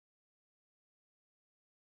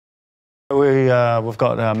we've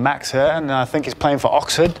got Max here, and I think he's playing for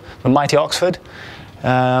Oxford, the mighty Oxford.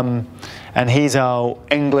 And he's our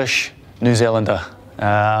English New Zealander.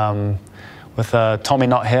 With Tommy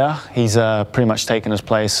not here, he's pretty much taken his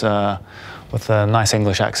place with a nice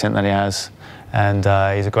English accent that he has. And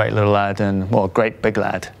he's a great little lad, and well, a great big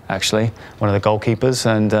lad, actually. One of the goalkeepers,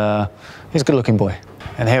 and he's a good-looking boy.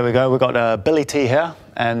 And here we go, we've got Billy T here.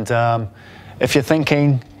 And if you're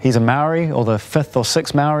thinking he's a Maori, or the 5th or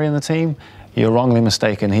 6th Maori in the team, you're wrongly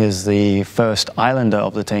mistaken. He is the first Islander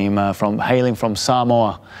of the team, hailing from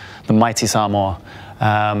Samoa, the mighty Samoa.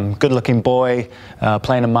 Good-looking boy,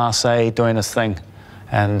 playing in Marseille, doing his thing,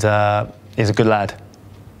 and he's a good lad.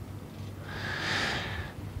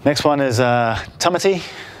 Next one is Tama,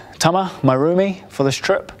 my roomie for this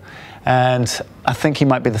trip, and I think he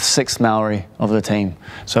might be the 6th Maori of the team.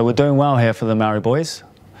 So we're doing well here for the Maori boys,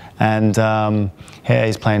 and here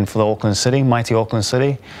he's playing for the Auckland City, mighty Auckland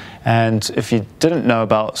City. And if you didn't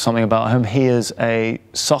know something about him, he is a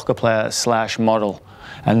soccer player / model,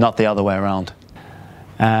 and not the other way around.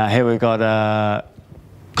 Here we've got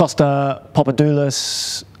Costa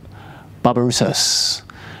Papadoulis Barbarouses,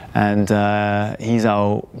 and he's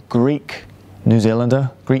our Greek New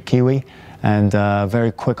Zealander, Greek Kiwi, and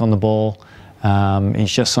very quick on the ball.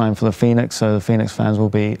 He's just signed for the Phoenix, so the Phoenix fans will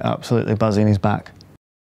be absolutely buzzing he's back.